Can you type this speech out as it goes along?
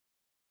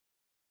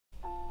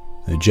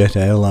A jet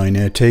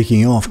airliner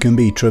taking off can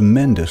be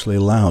tremendously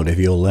loud if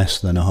you're less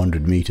than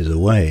 100 meters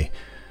away,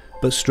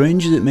 but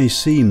strange as it may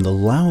seem, the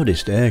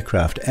loudest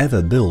aircraft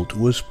ever built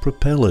was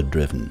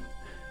propeller-driven.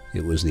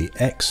 It was the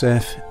F-84H,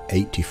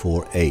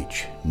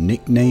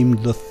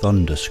 nicknamed the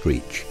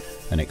Thunderscreech,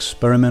 an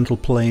experimental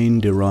plane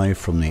derived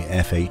from the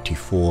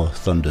F-84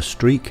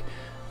 Thunderstreak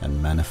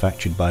and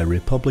manufactured by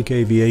Republic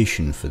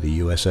Aviation for the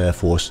US Air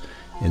Force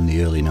in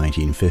the early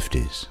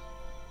 1950s.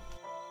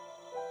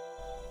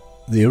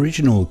 The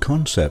original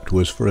concept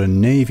was for a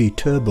Navy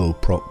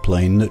turboprop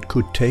plane that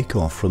could take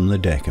off from the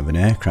deck of an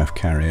aircraft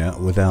carrier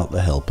without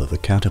the help of a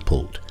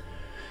catapult.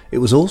 It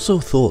was also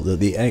thought that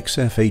the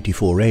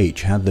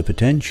F-84H had the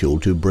potential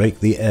to break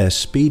the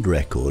airspeed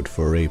record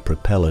for a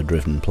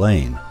propeller-driven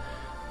plane.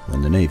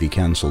 When the Navy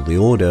cancelled the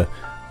order,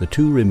 the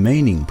two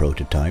remaining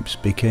prototypes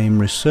became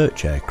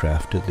research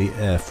aircraft at the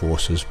Air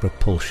Force's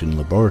Propulsion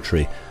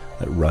Laboratory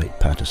at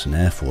Wright-Patterson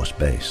Air Force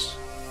Base.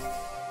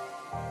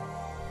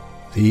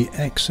 The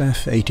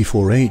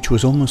F-84H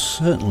was almost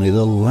certainly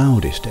the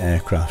loudest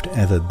aircraft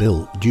ever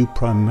built, due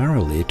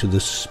primarily to the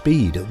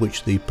speed at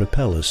which the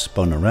propellers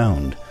spun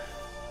around.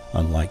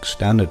 Unlike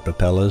standard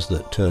propellers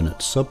that turn at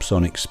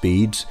subsonic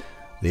speeds,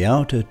 the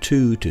outer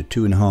 2 to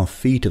 2.5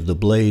 feet of the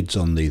blades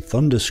on the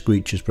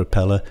Thunderscreech's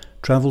propeller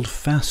travelled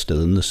faster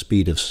than the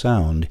speed of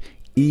sound,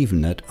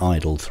 even at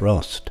idle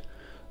thrust.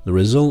 The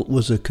result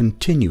was a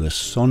continuous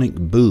sonic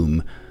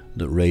boom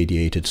that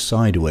radiated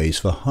sideways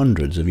for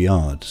hundreds of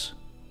yards.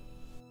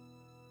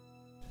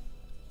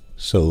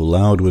 So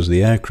loud was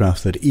the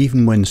aircraft that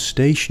even when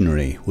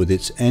stationary, with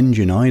its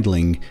engine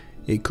idling,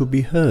 it could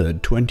be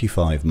heard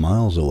 25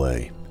 miles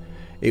away.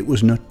 It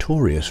was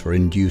notorious for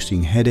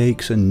inducing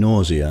headaches and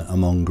nausea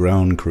among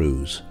ground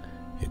crews.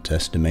 Its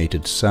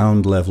estimated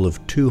sound level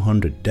of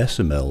 200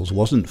 decibels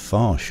wasn't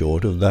far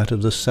short of that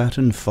of the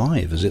Saturn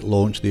V as it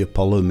launched the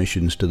Apollo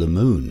missions to the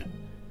Moon.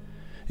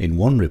 In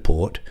one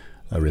report,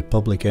 a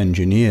Republic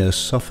engineer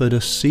suffered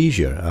a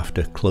seizure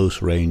after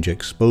close-range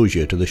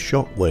exposure to the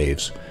shock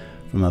waves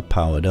from a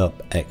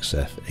powered-up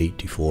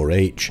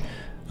F-84H,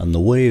 and the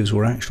waves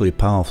were actually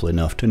powerful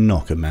enough to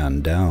knock a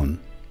man down.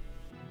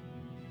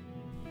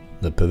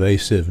 The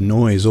pervasive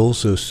noise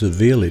also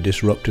severely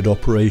disrupted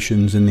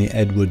operations in the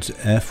Edwards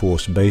Air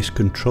Force Base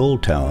control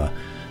tower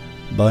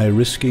by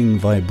risking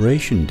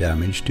vibration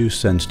damage to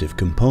sensitive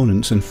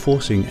components and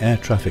forcing air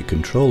traffic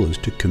controllers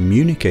to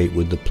communicate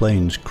with the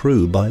plane's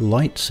crew by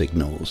light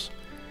signals.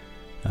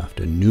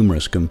 After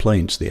numerous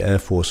complaints, the Air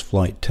Force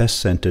Flight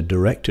Test Center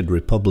directed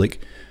Republic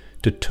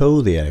to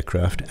tow the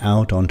aircraft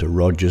out onto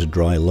Rogers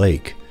Dry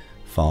Lake,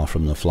 far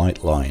from the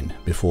flight line,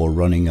 before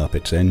running up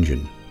its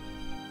engine.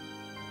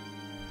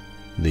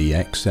 The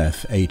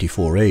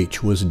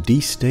F-84H was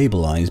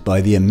destabilized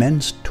by the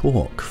immense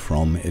torque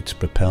from its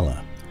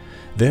propeller.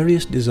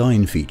 Various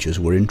design features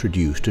were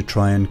introduced to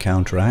try and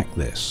counteract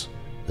this.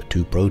 The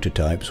two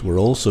prototypes were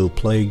also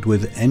plagued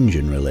with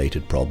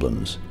engine-related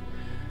problems.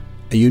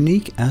 A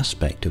unique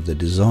aspect of the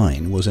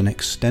design was an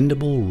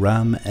extendable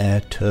ram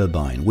air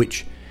turbine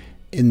which,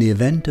 in the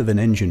event of an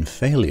engine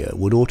failure,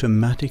 would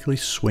automatically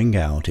swing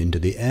out into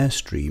the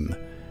airstream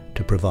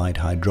to provide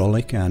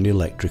hydraulic and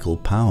electrical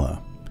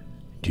power.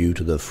 Due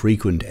to the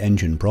frequent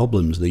engine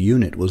problems, the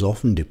unit was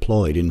often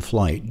deployed in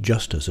flight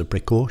just as a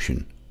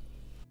precaution.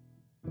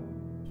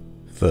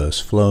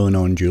 First flown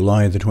on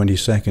July the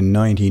 22nd,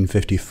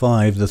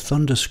 1955, the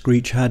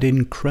Thunderscreech had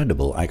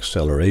incredible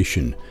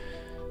acceleration,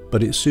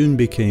 but it soon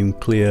became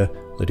clear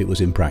that it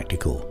was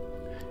impractical.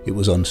 It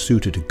was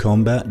unsuited to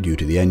combat due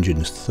to the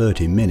engine's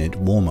 30-minute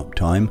warm-up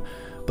time,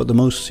 but the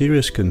most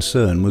serious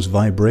concern was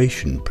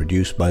vibration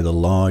produced by the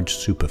large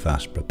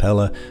superfast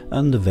propeller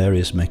and the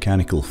various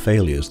mechanical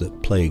failures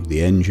that plagued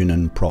the engine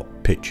and prop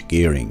pitch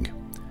gearing.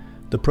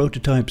 The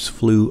prototypes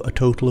flew a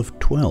total of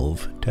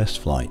 12 test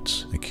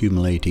flights,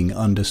 accumulating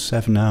under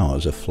 7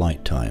 hours of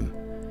flight time.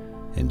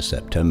 In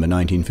September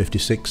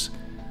 1956,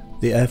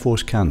 the Air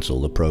Force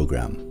cancelled the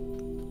program.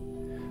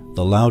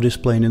 The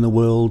loudest plane in the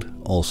world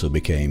also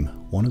became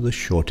one of the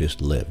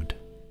shortest lived.